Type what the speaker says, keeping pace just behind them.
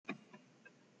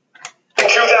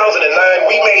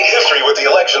We made history with the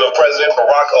election of President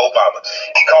Barack Obama.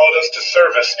 He called us to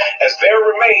service as there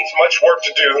remains much work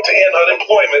to do to end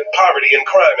unemployment, poverty, and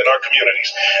crime in our communities.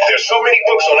 There's so many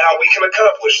books on how we can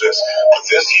accomplish this. But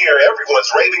this year, everyone's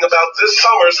raving about this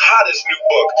summer's hottest new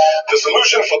book, The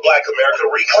Solution for Black America,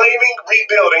 Reclaiming,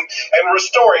 Rebuilding, and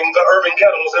Restoring the Urban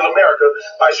Ghettos in America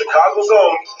by Chicago's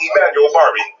own Emmanuel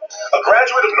Barbie. A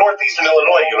graduate of Northeastern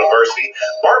Illinois University,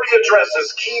 Barbie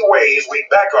addresses key ways we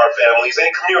back our families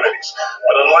and communities.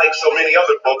 But unlike so many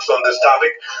other books on this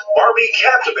topic, Barbie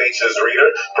captivates his reader,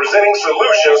 presenting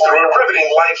solutions through a riveting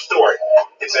life story.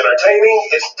 It's entertaining,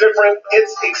 it's different,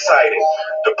 it's exciting.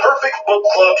 The perfect book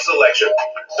club selection.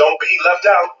 Don't be left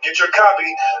out. Get your copy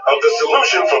of The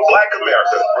Solution for Black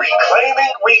America,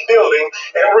 Reclaiming, Rebuilding,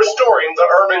 and Restoring the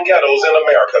Urban Ghettos in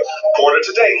America. Order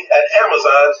today at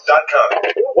Amazon.com.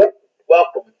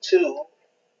 Welcome to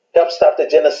Help Stop the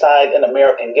Genocide in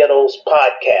American Ghettos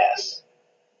podcast.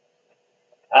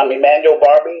 I'm Emmanuel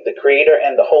Barbie, the creator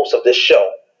and the host of this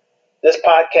show. This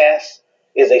podcast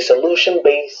is a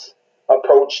solution-based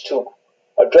approach to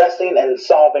addressing and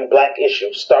solving Black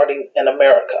issues starting in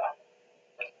America.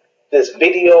 This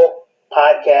video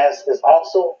podcast is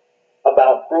also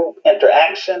about group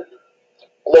interaction,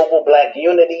 global Black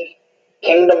unity,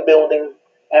 kingdom building,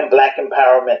 and Black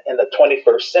empowerment in the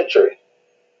 21st century.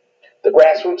 The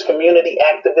grassroots community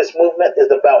activist movement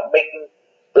is about making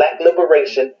Black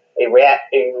liberation a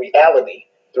reality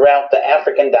throughout the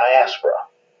African diaspora.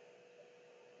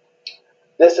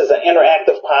 This is an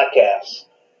interactive podcast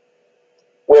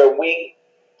where we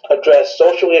address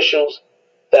social issues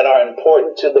that are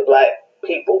important to the Black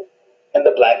people and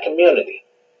the Black community,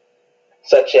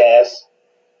 such as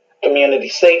community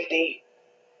safety,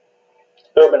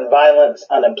 urban violence,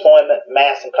 unemployment,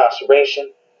 mass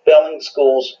incarceration, failing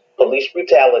schools, police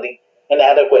brutality,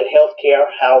 inadequate health care,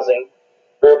 housing,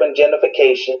 urban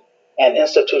gentrification, and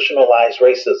institutionalized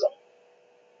racism.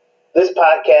 This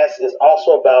podcast is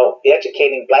also about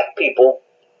educating Black people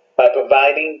by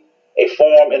providing a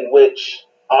forum in which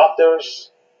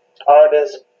authors,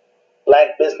 artists,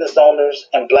 Black business owners,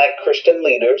 and Black Christian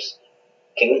leaders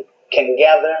can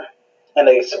gather in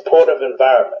a supportive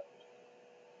environment.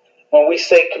 When we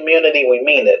say community, we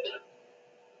mean it.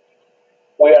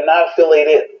 We are not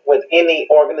affiliated with any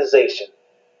organization.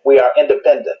 We are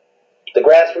independent. The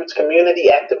grassroots community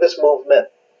activist movement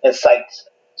incites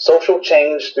social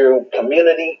change through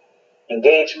community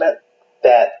engagement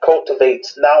that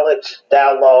cultivates knowledge,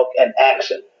 dialogue, and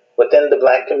action within the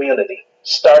Black community,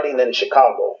 starting in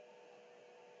Chicago.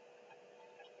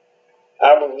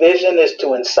 Our vision is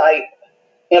to incite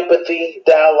empathy,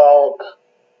 dialogue,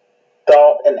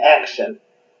 thought, and action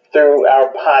through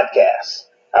our podcasts,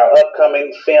 our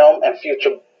upcoming film, and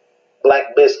future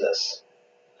Black business.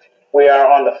 We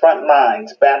are on the front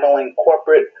lines battling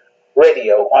corporate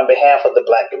radio on behalf of the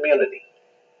Black community.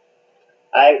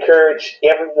 I encourage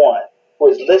everyone who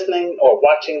is listening or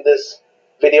watching this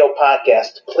video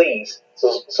podcast to please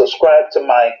subscribe to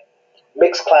my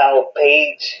Mixcloud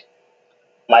page,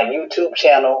 my YouTube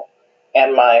channel,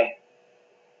 and my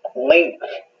link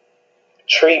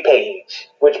tree page,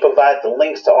 which provides the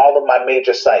links to all of my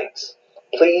major sites.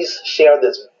 Please share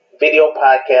this video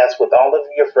podcast with all of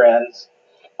your friends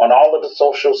on all of the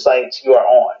social sites you are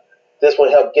on. This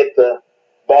will help get the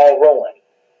ball rolling.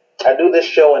 I do this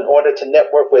show in order to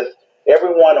network with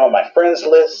everyone on my friends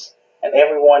list and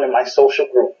everyone in my social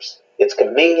groups. It's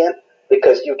convenient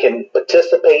because you can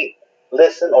participate,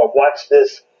 listen, or watch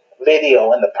this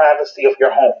video in the privacy of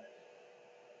your home.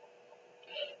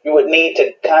 You would need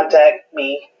to contact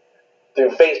me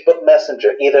through Facebook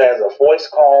Messenger, either as a voice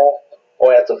call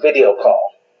or as a video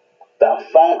call. The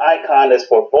phone icon is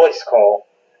for voice call,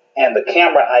 and the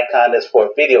camera icon is for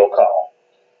video call.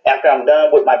 After I'm done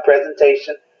with my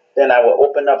presentation, then I will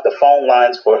open up the phone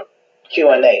lines for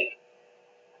Q&A.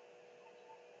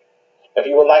 If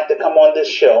you would like to come on this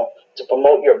show to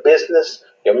promote your business,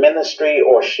 your ministry,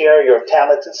 or share your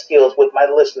talents and skills with my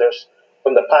listeners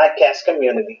from the podcast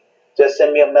community, just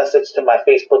send me a message to my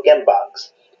Facebook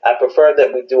inbox. I prefer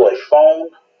that we do a phone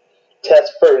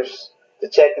test first to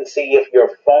check and see if your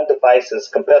phone device is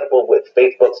compatible with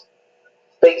Facebook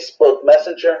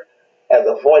Messenger as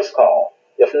a voice call.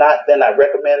 If not, then I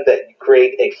recommend that you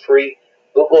create a free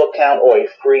Google account or a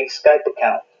free Skype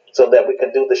account so that we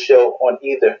can do the show on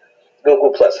either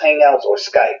Google Plus Hangouts or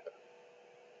Skype.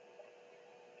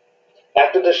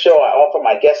 After the show, I offer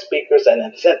my guest speakers an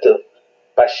incentive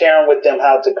by sharing with them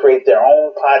how to create their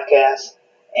own podcast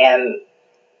and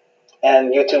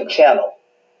YouTube channel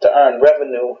to earn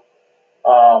revenue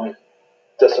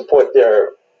to support their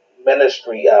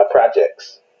ministry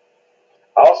projects.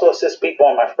 I also assist people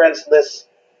on my friends list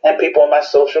and people in my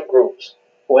social groups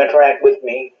who interact with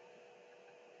me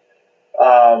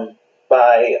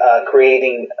by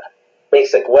creating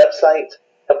basic websites,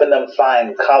 helping them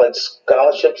find college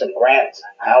scholarships and grants,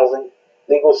 housing,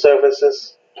 legal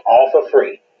services, all for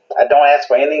free. I don't ask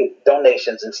for any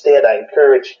donations. Instead, I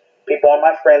encourage people on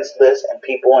my friends list and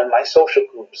people in my social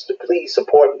groups to please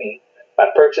support me by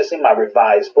purchasing my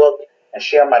revised book and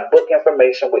share my book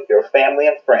information with your family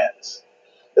and friends.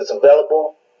 It's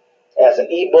available as an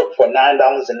ebook for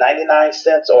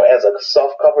 $9.99 or as a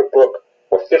softcover book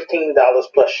for $15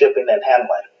 plus shipping and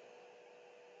handling.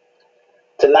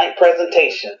 Tonight's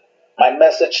presentation, my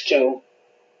message to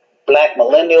Black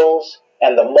millennials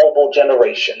and the mobile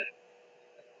generation.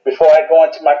 Before I go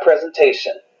into my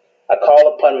presentation, I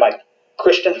call upon my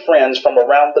Christian friends from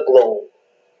around the globe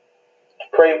to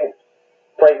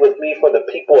pray with me for the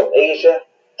people of Asia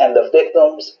and the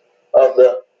victims of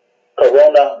the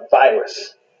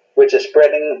coronavirus, which is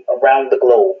spreading around the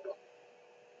globe.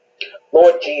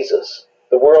 Lord Jesus,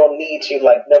 the world needs you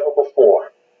like never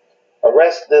before.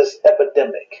 Arrest this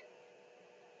epidemic.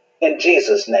 In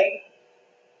Jesus' name.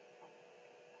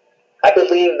 I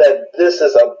believe that this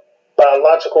is a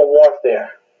biological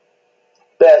warfare,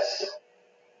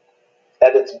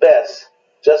 at its best,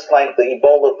 just like the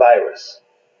Ebola virus,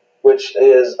 which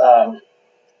is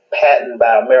patented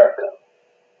by America.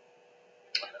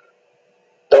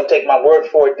 Don't take my word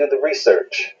for it, do the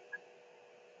research.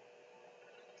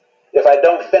 If I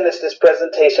don't finish this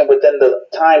presentation within the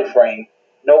time frame,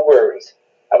 no worries.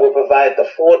 I will provide the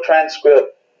full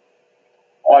transcript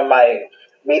on my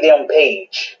Medium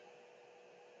page.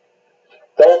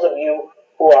 Those of you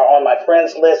who are on my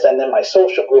friends list and in my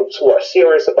social groups who are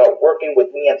serious about working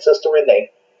with me and Sister Renee,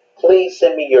 please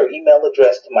send me your email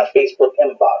address to my Facebook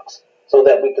inbox so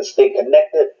that we can stay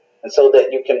connected and so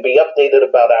that you can be updated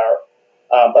about our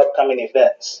upcoming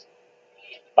events.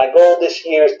 My goal this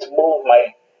year is to move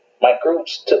my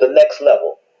groups to the next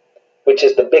level, which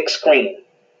is the big screen,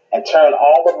 and turn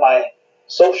all of my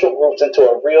social groups into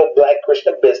a real Black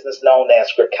Christian business known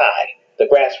as GRCI, the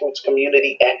Grassroots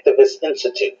Community Activist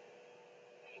Institute.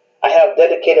 I have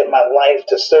dedicated my life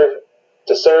to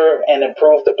serve and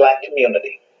improve the Black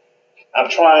community. I'm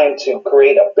trying to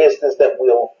create a business that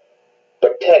will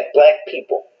protect Black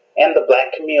people and the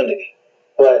Black community.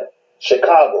 But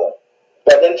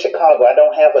in Chicago, I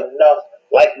don't have enough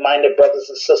like-minded brothers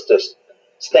and sisters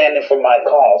standing for my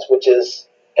cause, which is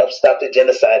help stop the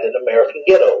genocide in American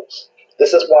ghettos.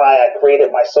 This is why I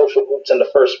created my social groups in the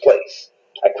first place.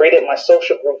 I created my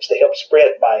social groups to help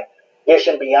spread my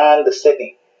vision beyond the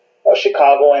city of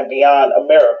Chicago and beyond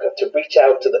America, to reach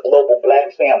out to the global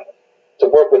Black family, to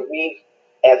work with me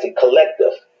as a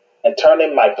collective and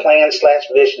turning my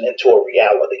plan/vision into a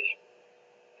reality.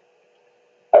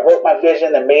 I wrote my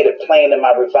vision and made it plain in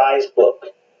my revised book.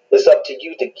 It's up to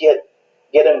you to get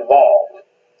involved.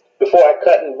 Before I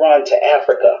cut and run to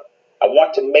Africa, I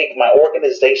want to make my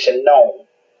organization known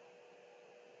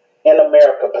in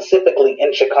America, specifically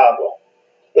in Chicago.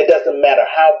 It doesn't matter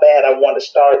how bad I want to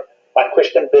start my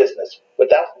Christian business.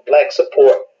 Without Black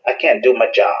support, I can't do my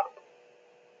job.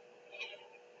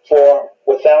 For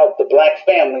without the Black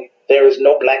family, there is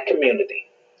no Black community.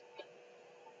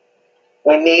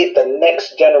 We need the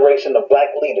next generation of Black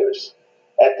leaders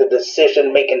at the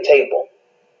decision-making table.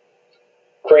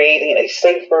 Creating a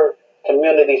safer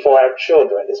community for our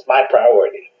children is my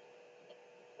priority.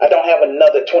 I don't have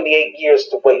another 28 years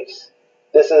to waste.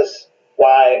 This is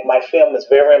why my film is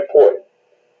very important,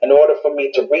 in order for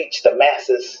me to reach the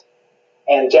masses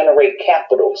and generate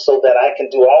capital so that I can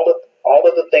do all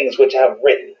of the things which I have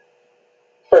written.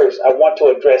 First, I want to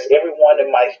address everyone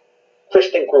in my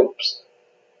Christian groups,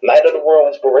 Light of the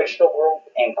World Inspirational Group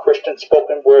and Christian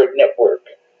Spoken Word Network.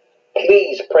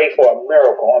 Please pray for a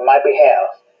miracle on my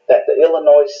behalf that the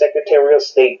Illinois Secretary of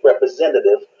State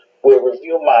representative will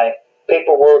review my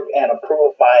paperwork and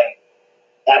approve my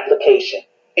application.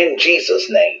 In Jesus'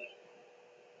 name.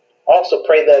 Also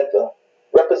pray that the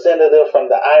representative from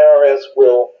the IRS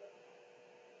will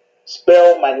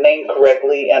spell my name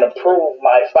correctly and approve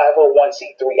my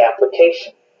 501c3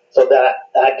 application so that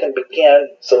I can begin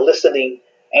soliciting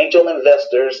angel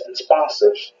investors and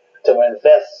sponsors to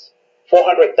invest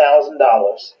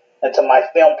 $400,000 into my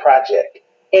film project.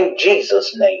 In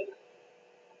Jesus' name.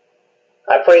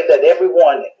 I pray that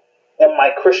everyone in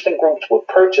my Christian groups will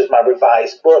purchase my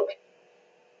revised book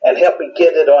and help me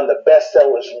get it on the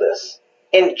bestsellers list.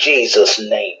 In Jesus'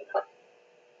 name.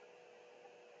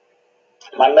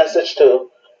 My message to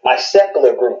my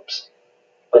secular groups,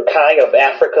 GRCI of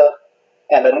Africa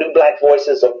and the New Black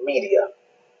Voices of Media,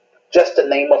 just to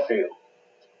name a few.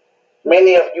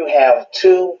 Many of you have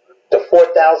 2 to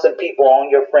 4,000 people on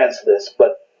your friends list,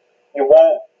 but you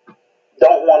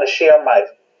don't want to share my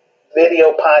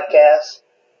video podcasts,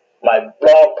 my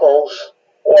blog posts,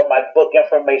 or my book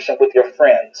information with your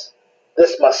friends.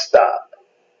 This must stop.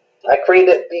 I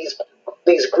created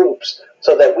these groups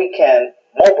so that we can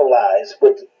mobilize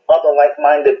with other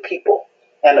like-minded people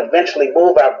and eventually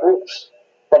move our groups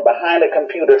from behind a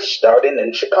computer starting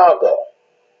in Chicago.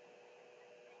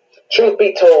 Truth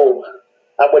be told,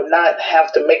 I would not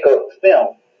have to make a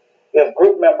film if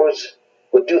group members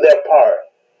would do their part,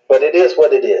 but it is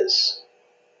what it is.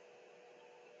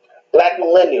 Black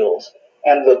millennials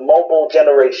and the mobile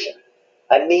generation,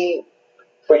 I need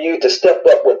for you to step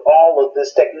up with all of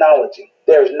this technology.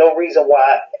 There is no reason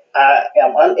why I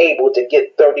am unable to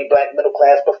get 30 black middle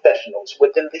class professionals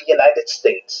within the United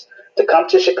States to come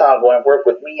to Chicago and work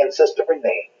with me and Sister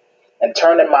Renee and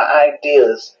turning my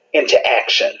ideas into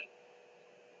action.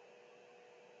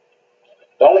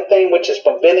 The only thing which is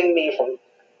preventing me from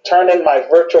turning my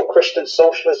virtual Christian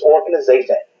socialist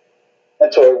organization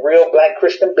into a real black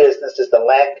Christian business is the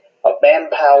lack of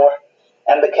manpower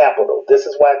and the capital. This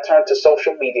is why I turned to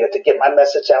social media to get my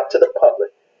message out to the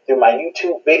public through my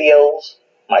YouTube videos,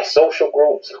 my social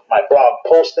groups, my blog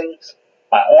postings,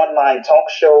 my online talk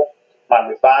show, my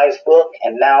revised book,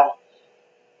 and now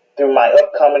through my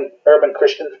upcoming urban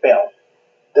Christian film.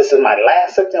 This is my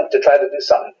last attempt to try to do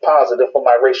something positive for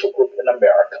my racial group in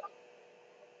America.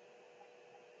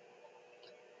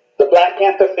 The Black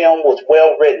Panther film was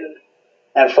well written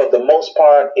and for the most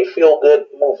part a feel-good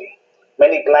movie.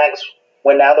 Many blacks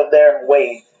went out of their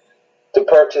way to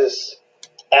purchase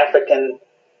African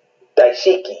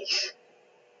dashikis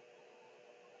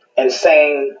and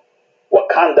sang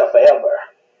Wakanda Forever.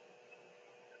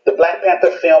 The Black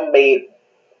Panther film made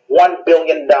 $1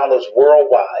 billion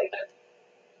worldwide.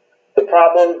 The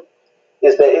problem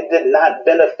is that it did not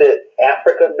benefit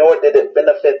Africa, nor did it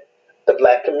benefit the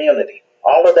black community.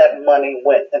 All of that money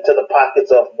went into the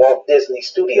pockets of Walt Disney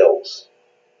Studios.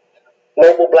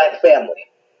 Global Black family,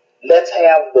 let's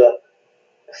have the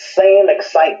same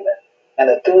excitement and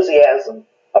enthusiasm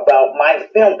about my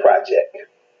film project.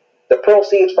 The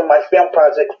proceeds from my film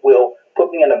project will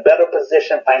put me in a better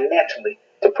position financially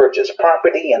to purchase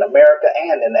property in America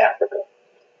and in Africa,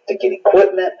 to get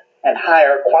equipment and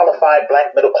hire qualified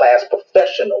black middle class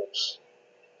professionals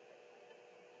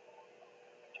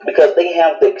because they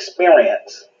have the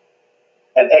experience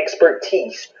and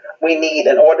expertise we need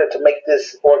in order to make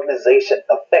this organization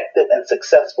effective and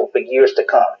successful for years to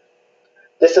come.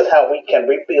 This is how we can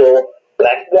rebuild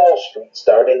Black Wall Street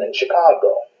starting in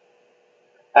Chicago.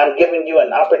 I'm giving you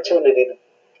an opportunity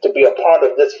to be a part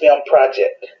of this film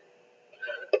project.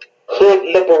 Hood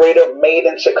Liberator Made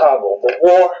in Chicago. The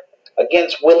war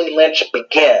against Willie Lynch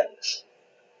begins.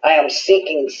 I am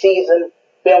seeking seasoned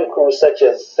film crews such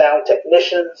as sound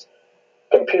technicians,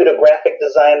 computer graphic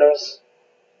designers,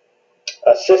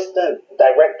 assistant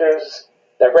directors,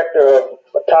 director of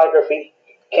photography,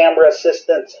 camera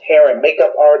assistants, hair and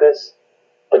makeup artists,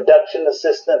 production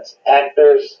assistants,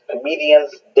 actors,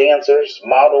 comedians, dancers,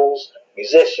 models,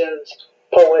 musicians,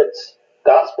 poets,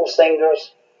 gospel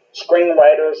singers,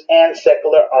 screenwriters, and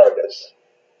secular artists.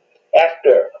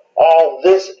 After all,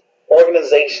 this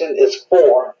organization is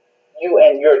for you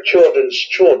and your children's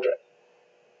children.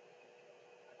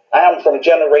 I am from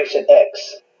Generation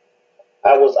X.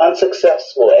 I was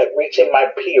unsuccessful at reaching my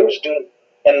peers due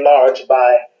in large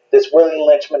by this Willie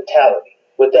Lynch mentality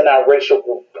within our racial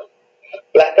group.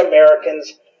 Black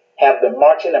Americans have been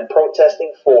marching and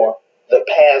protesting for the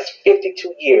past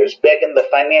 52 years, begging the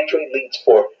financial elites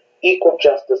for equal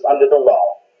justice under the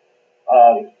law,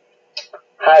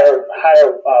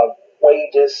 higher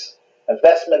wages,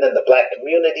 investment in the black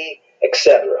community,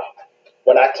 etc.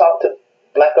 When I talk to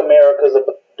Black Americans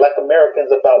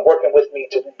about working with me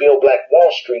to rebuild Black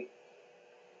Wall Street,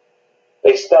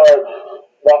 they start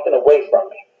walking away from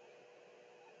me.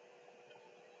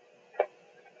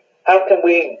 How can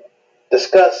we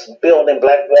discuss building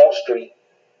Black Wall Street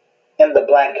in the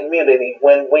black community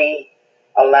when we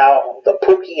allow the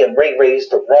Pookie and Ray Rays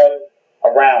to roam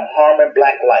around harming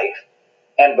black life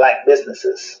and black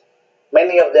businesses?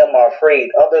 Many of them are afraid,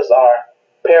 others are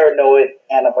paranoid,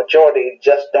 and a majority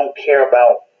just don't care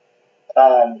about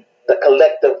the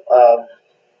collective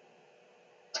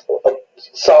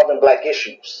solving black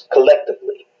issues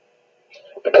collectively.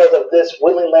 Because of this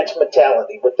Willie Lynch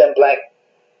mentality within Black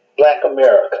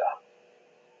America.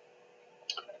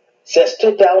 Since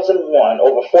 2001,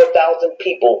 over 4,000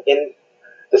 people in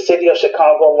the city of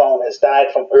Chicago alone has died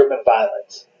from urban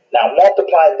violence. Now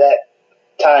multiply that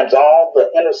times all the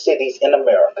inner cities in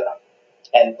America.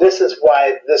 And this is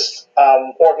why this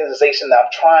organization I'm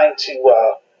trying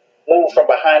to move from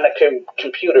behind a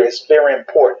computer is very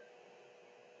important.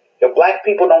 If black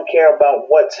people don't care about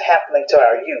what's happening to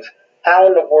our youth, how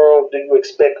in the world do you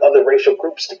expect other racial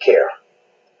groups to care?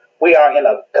 We are in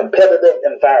a competitive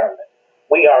environment.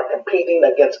 We are competing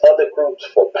against other groups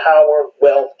for power,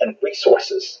 wealth, and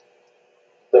resources.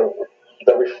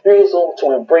 The refusal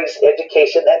to embrace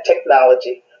education and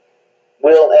technology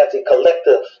will, as a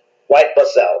collective, wipe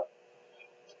us out.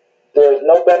 There is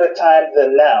no better time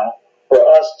than now for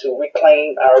us to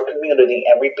reclaim our community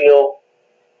and rebuild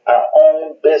our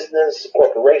own business,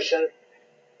 corporation,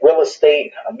 real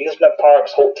estate, amusement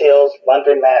parks, hotels,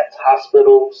 laundromats,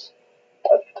 hospitals,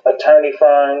 attorney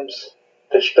firms,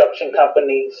 construction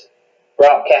companies,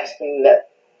 broadcasting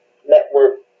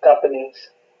network companies.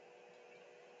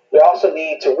 We also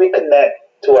need to reconnect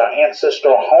to our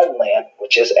ancestral homeland,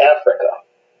 which is Africa.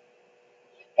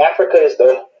 Africa is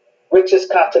the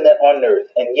richest continent on earth,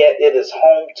 and yet it is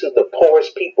home to the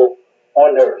poorest people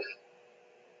on earth.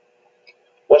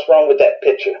 What's wrong with that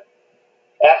picture?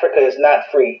 Africa is not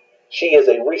free. She is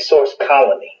a resource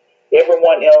colony.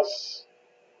 Everyone else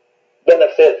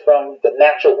benefit from the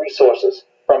natural resources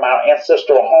from our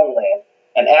ancestral homeland,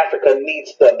 and Africa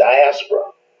needs the diaspora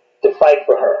to fight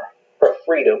for her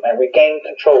freedom and regain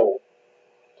control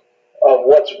of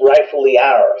what's rightfully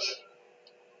ours.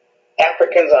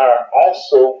 Africans are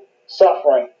also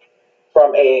suffering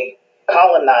from a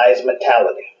colonized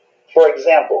mentality. For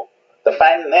example, the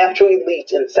financial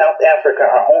elites in South Africa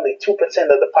are only 2%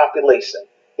 of the population,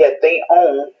 yet they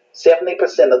own 70%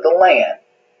 of the land.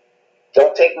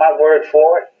 Don't take my word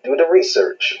for it, do the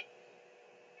research.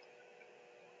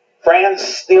 France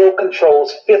still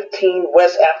controls 15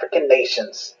 West African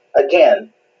nations.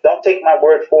 Again, don't take my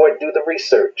word for it, do the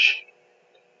research.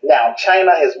 Now,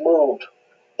 China has moved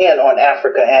in on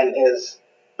Africa and is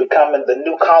becoming the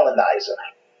new colonizer.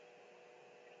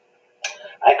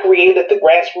 I created the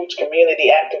grassroots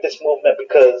community activist movement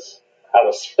because I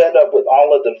was fed up with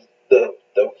all of the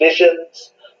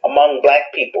divisions among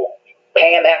black people.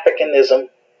 Pan-Africanism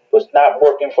was not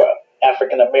working for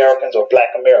African Americans or black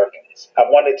Americans. I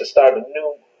wanted to start a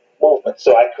new movement,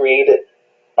 so I created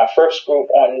my first group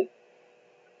on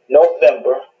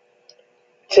November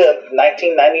 10th,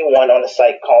 1991 on a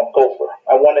site called Gopher.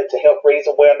 I wanted to help raise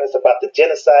awareness about the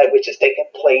genocide which is taking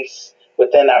place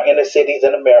within our inner cities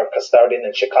in America, starting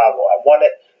in Chicago. I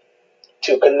wanted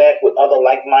to connect with other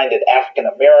like-minded African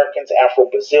Americans,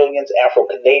 Afro-Brazilians,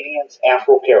 Afro-Canadians,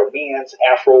 Afro-Caribbeans,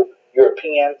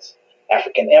 Afro-Europeans,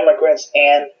 African immigrants,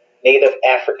 and Native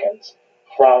Africans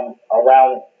from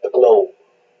around the globe.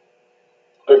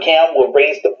 GRCAM will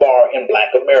raise the bar in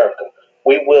Black America.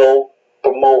 We will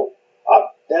promote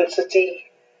authenticity,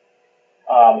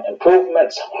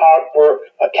 improvements, hard work,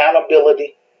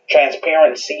 accountability,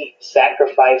 transparency,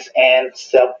 sacrifice, and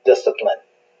self-discipline.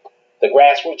 The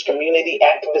grassroots community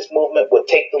activist movement will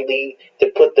take the lead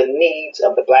to put the needs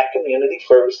of the black community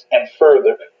first and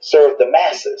further serve the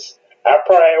masses. Our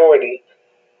priority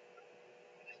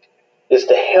is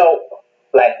to help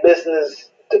black business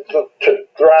to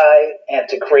thrive and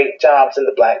to create jobs in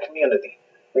the black community.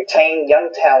 Retain young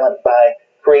talent by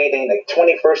creating a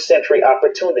 21st century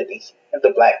opportunities in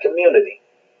the black community.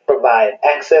 Provide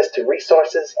access to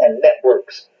resources and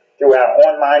networks through our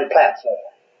online platform.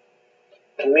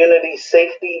 Community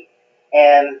safety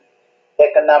and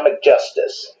economic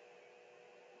justice.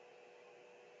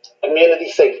 Community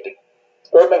safety.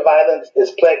 Urban violence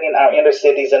is plaguing our inner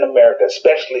cities in America,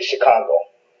 especially Chicago.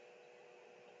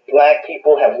 Black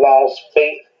people have lost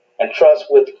faith and trust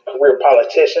with career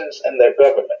politicians and their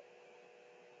government.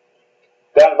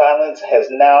 Gun violence has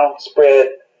now spread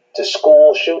to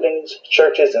school shootings,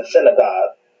 churches, and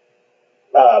synagogue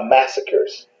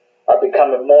massacres are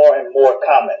becoming more and more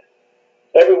common.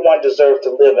 Everyone deserves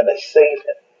to live in a safe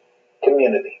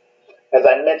community. As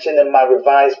I mentioned in my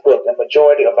revised book, the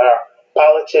majority of our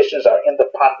politicians are in the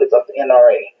pockets of the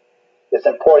NRA. It's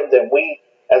important that we,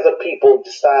 as a people,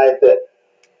 decide that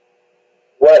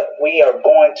what we are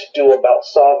going to do about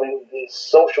solving these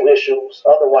social issues.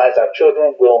 Otherwise, our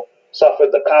children will suffer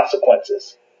the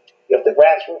consequences. If the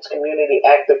Grassroots Community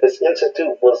Activist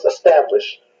Institute was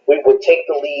established, we would take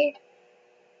the lead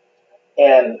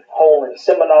in holding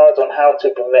seminars on how to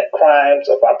prevent crimes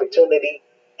of opportunity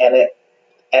and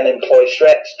employ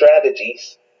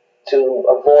strategies to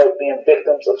avoid being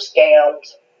victims of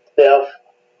scams, theft,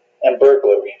 and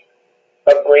burglary,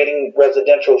 upgrading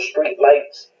residential street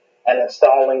lights, and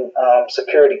installing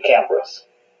security cameras.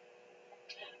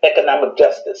 Economic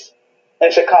justice.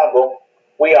 In Chicago,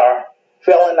 we are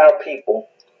failing our people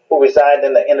who reside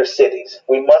in the inner cities.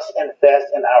 We must invest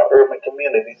in our urban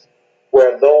communities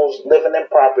where those living in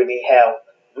poverty have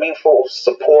meaningful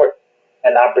support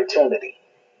and opportunity.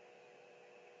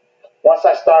 Once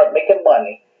I start making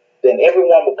money, then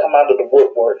everyone will come out of the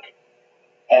woodwork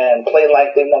and play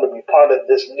like they want to be part of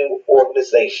this new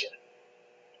organization.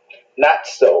 Not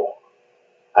so.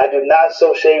 I do not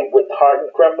associate with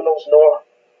hardened criminals nor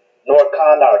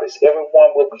con artists.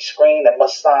 Everyone will be screened and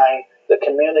must sign the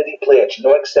community pledge,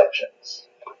 no exceptions.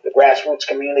 The grassroots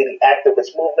community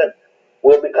activist movement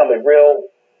will become a real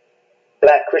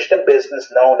black Christian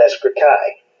business known as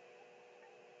Grikai.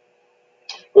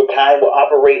 Grikai will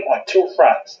operate on two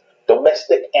fronts,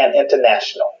 domestic and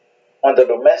international. On the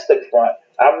domestic front,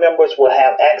 our members will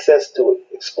have access to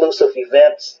exclusive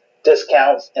events,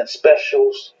 discounts, and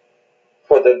specials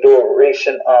for the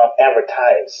duration of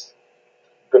advertise.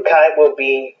 Grikai will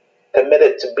be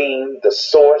committed to being the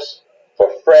source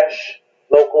for fresh,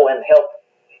 local, and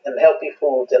healthy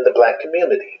foods in the black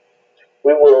community.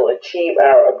 We will achieve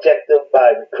our objective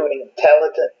by recruiting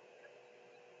talented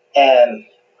and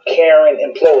caring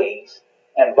employees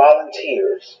and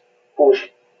volunteers who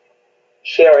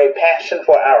share a passion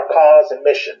for our cause and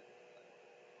mission.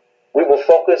 We will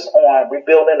focus on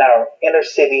rebuilding our inner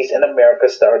cities in America,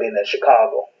 starting in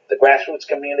Chicago. The Grassroots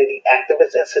Community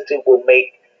Activist Institute will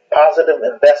make positive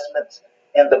investments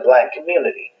in the black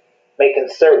community, making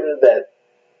certain that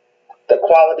the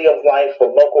quality of life for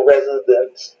local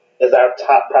residents is our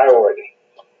top priority.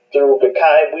 Through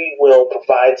Grikai, we will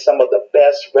provide some of the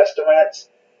best restaurants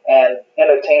and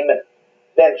entertainment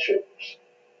venues.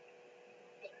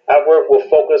 Our work will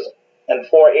focus in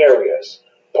four areas: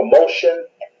 promotion,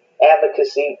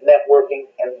 advocacy, networking,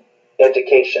 and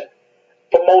education.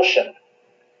 Promotion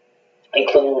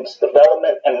includes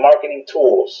development and marketing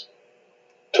tools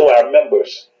to our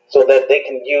members so that they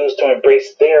can use to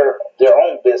embrace their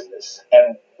own business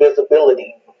and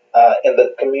visibility in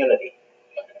the community.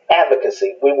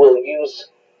 Advocacy, we will use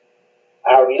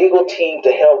our legal team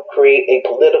to help create a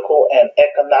political and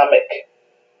economic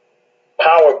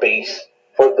power base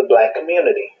for the black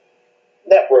community.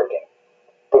 Networking,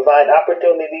 provide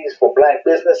opportunities for black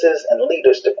businesses and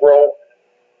leaders to grow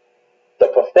the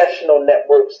professional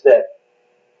networks that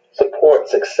support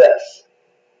success.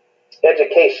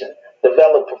 Education,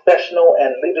 develop professional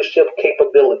and leadership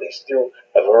capabilities through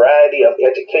a variety of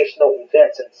educational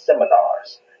events and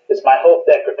seminars. It's my hope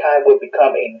that Grikai will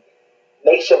become a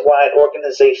nationwide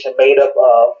organization made up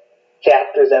of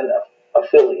chapters and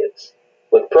affiliates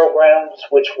with programs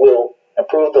which will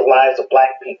improve the lives of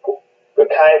black people.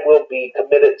 Grikai will be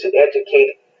committed to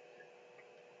educate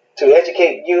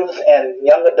youth and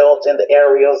young adults in the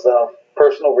areas of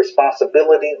personal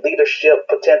responsibility, leadership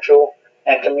potential,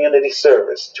 and community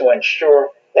service to ensure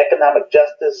economic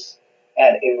justice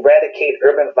and eradicate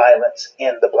urban violence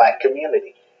in the black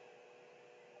community.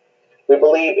 We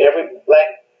believe every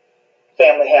black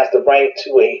family has the right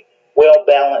to a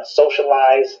well-balanced,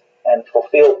 socialized, and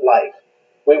fulfilled life.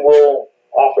 We will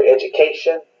offer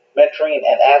education, mentoring,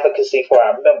 and advocacy for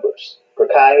our members.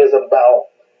 Grikai is about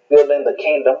building the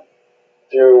kingdom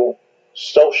through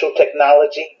social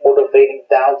technology, motivating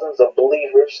thousands of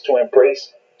believers to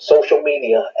embrace social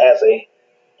media as a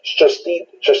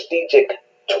strategic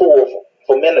tool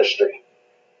for ministry.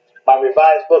 My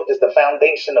revised book is the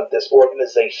foundation of this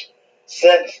organization.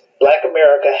 Since Black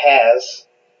America has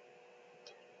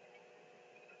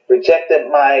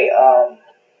rejected my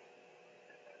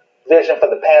vision for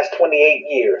the past 28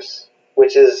 years,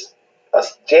 which is a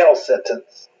jail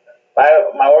sentence,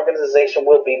 my organization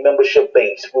will be membership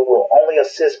based. We will only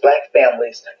assist black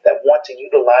families that want to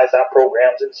utilize our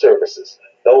programs and services.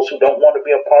 Those who don't want to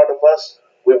be a part of us,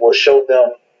 we will show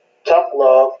them tough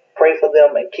love, pray for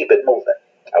them, and keep it moving.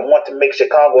 I want to make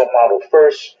Chicago a model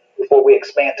first before we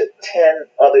expand to 10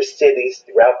 other cities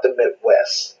throughout the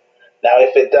Midwest. Now,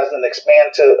 if it doesn't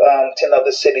expand to 10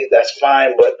 other cities, that's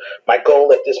fine. But my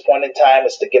goal at this point in time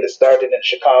is to get it started in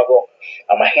Chicago.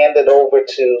 I'm going to hand it over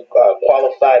to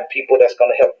qualified people that's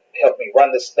going to help me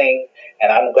run this thing.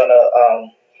 And I'm going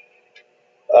to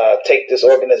take this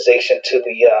organization to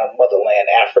the motherland,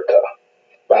 Africa.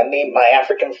 But I need my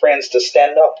African friends to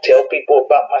stand up, tell people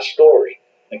about my story,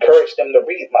 encourage them to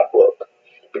read my book.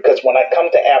 Because when I come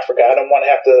to Africa, I don't want to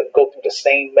have to go through the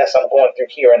same mess I'm going through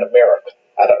here in America.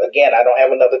 I don't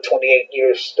have another 28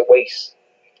 years to waste.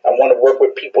 I want to work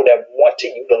with people that want to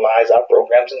utilize our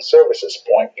programs and services,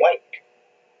 point blank.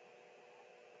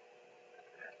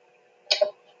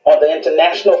 On the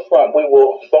international front, we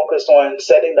will focus on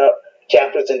setting up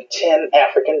chapters in 10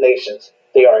 African nations.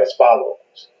 They are as follows: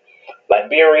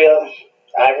 Liberia,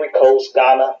 Ivory Coast,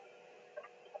 Ghana,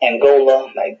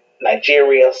 Angola,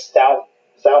 Nigeria,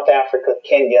 South Africa,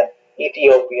 Kenya,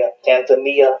 Ethiopia,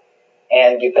 Tanzania,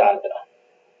 and Uganda.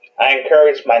 I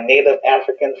encourage my Native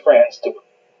African friends to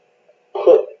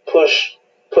put push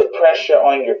put pressure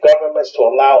on your governments to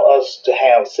allow us to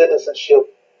have citizenship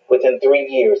within 3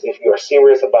 years if you are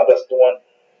serious about us doing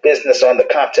business on the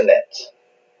continent.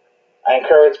 I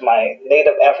encourage my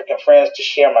Native African friends to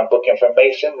share my book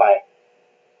information, my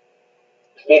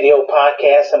video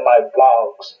podcasts, and my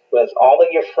blogs with all of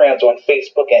your friends on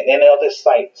Facebook and any other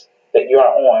sites that you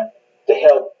are on to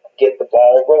help get the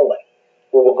ball rolling.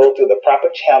 We will go through the proper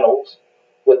channels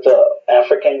with the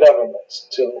African governments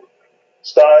to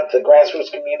start the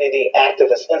Grassroots Community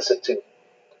Activist Institute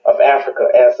of Africa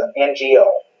as an NGO,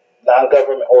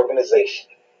 non-government organization.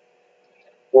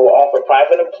 We will offer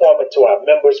private employment to our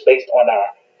members based on our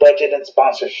budget and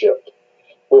sponsorship.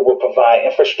 We will provide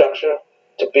infrastructure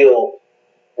to build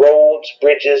roads,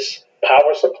 bridges,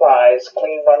 power supplies,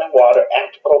 clean running water,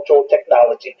 agricultural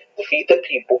technology to feed the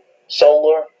people,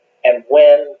 solar and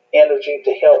wind energy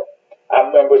to help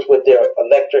our members with their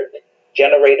electric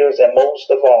generators, and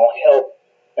most of all, help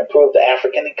improve the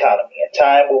African economy. In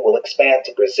time, we will expand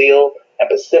to Brazil and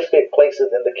Pacific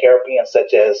places in the Caribbean,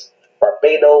 such as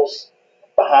Barbados,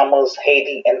 Bahamas,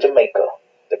 Haiti, and Jamaica.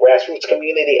 The Grassroots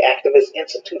Community Activist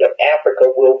Institute of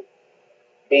Africa will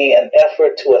be an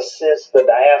effort to assist the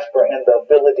diaspora in the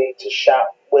ability to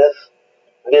shop with,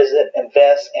 visit,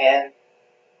 invest, and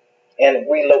in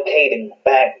relocating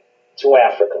back to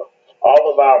Africa.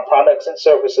 All of our products and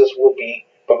services will be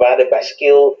provided by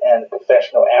skilled and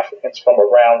professional Africans from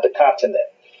around the continent.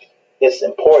 It's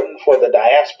important for the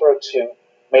diaspora to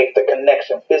make the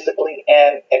connection physically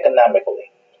and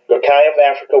economically. Gurkai of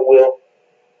Africa will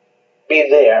be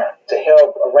there to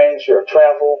help arrange your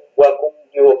travel, welcome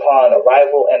you upon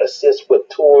arrival, and assist with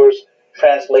tours,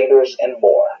 translators, and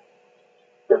more.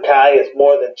 Gurkai is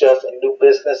more than just a new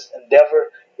business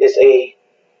endeavor. It's a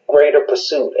greater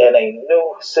pursuit and a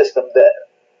new system that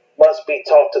must be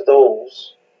taught to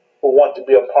those who want to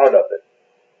be a part of it.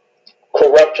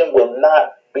 Corruption will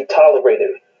not be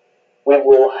tolerated. We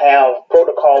will have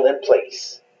protocol in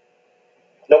place.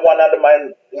 No one under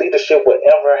my leadership will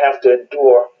ever have to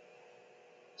endure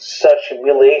such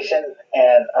humiliation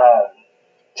and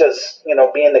just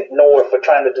being ignored for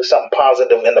trying to do something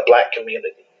positive in the black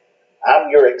community. I'm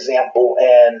your example,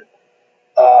 and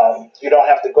you don't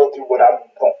have to go through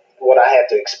what I had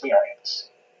to experience.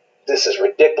 This is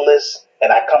ridiculous,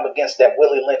 and I come against that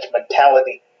Willie Lynch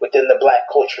mentality within the black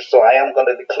culture. So I am going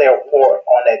to declare war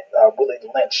on that Willie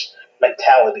Lynch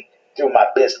mentality through my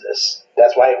business.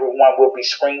 That's why everyone will be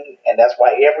screened, and that's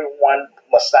why everyone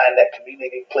must sign that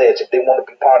community pledge if they want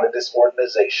to be part of this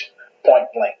organization. Point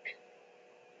blank.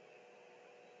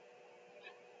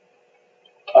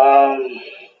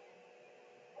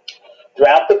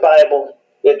 Throughout the Bible,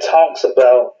 it talks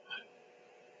about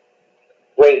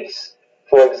race.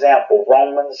 For example,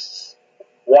 Romans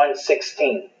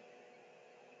 1:16.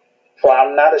 For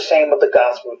I'm not ashamed of the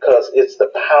gospel, because it's the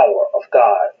power of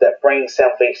God that brings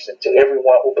salvation to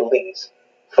everyone who believes,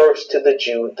 first to the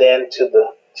Jew, then to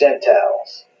the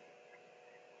Gentiles.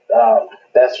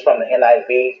 That's from the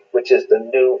NIV, which is the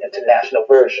New International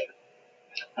Version.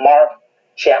 Mark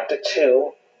chapter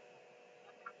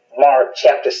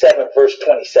 7, verse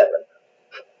 27.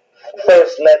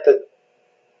 First let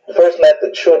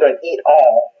the children eat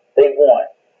all they want,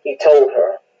 he told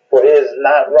her, for it is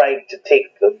not right to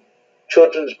take the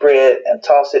children's bread and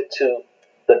toss it to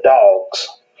the dogs.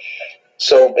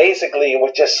 So basically, it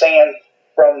was just saying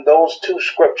from those two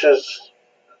scriptures,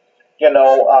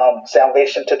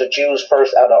 salvation to the Jews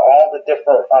first. Out of all the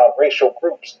different racial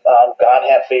groups, God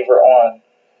had favor on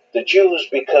the Jews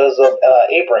because of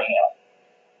Abraham.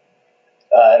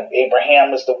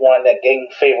 Abraham is the one that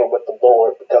gained favor with the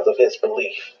Lord because of his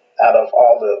belief out of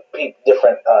all the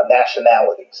different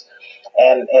nationalities.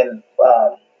 And in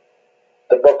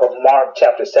the book of Mark,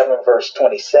 chapter 7, verse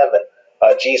 27,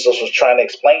 Jesus was trying to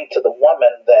explain to the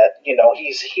woman that,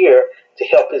 he's here to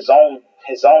help his own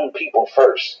people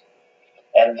first.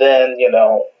 And then, he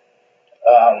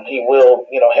will,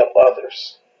 help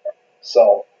others.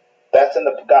 So that's in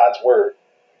God's word.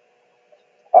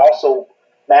 Also,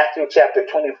 Matthew chapter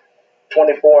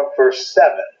 24, verse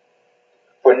 7.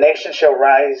 For nation shall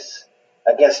rise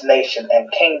against nation,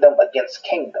 and kingdom against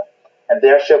kingdom, and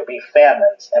there shall be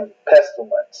famines and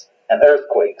pestilence and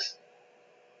earthquakes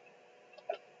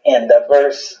in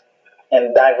diverse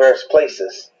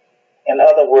places. In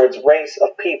other words, race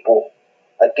of people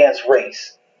against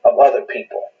race of other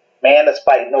people. Man is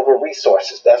fighting over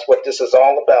resources. That's what this is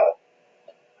all about.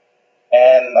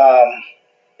 And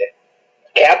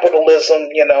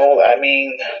capitalism,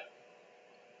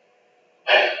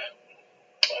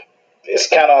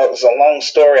 it's a long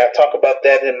story. I talk about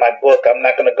that in my book. I'm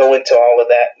not going to go into all of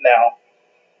that now,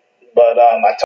 but I